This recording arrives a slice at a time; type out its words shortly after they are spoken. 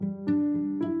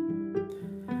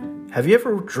Have you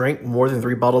ever drank more than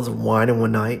 3 bottles of wine in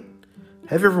one night?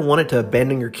 Have you ever wanted to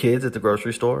abandon your kids at the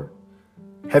grocery store?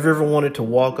 Have you ever wanted to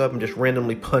walk up and just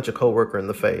randomly punch a coworker in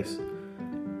the face?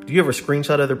 Do you ever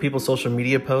screenshot other people's social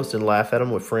media posts and laugh at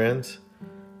them with friends?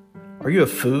 Are you a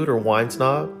food or wine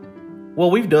snob? Well,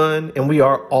 we've done and we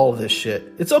are all of this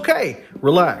shit. It's okay.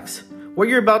 Relax. What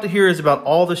you're about to hear is about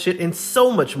all this shit and so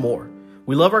much more.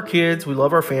 We love our kids, we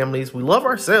love our families, we love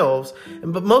ourselves,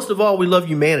 but most of all, we love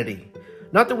humanity.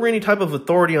 Not that we're any type of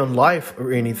authority on life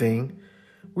or anything.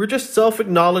 We're just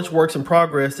self-acknowledged works in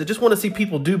progress that just want to see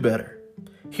people do better.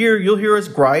 Here, you'll hear us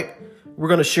gripe. We're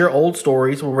going to share old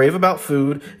stories. We'll rave about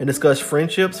food and discuss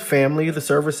friendships, family, the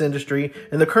service industry,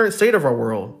 and the current state of our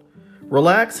world.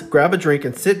 Relax, grab a drink,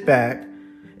 and sit back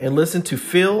and listen to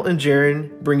Phil and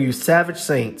Jaron bring you Savage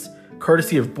Saints,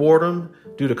 courtesy of boredom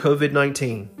due to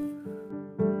COVID-19.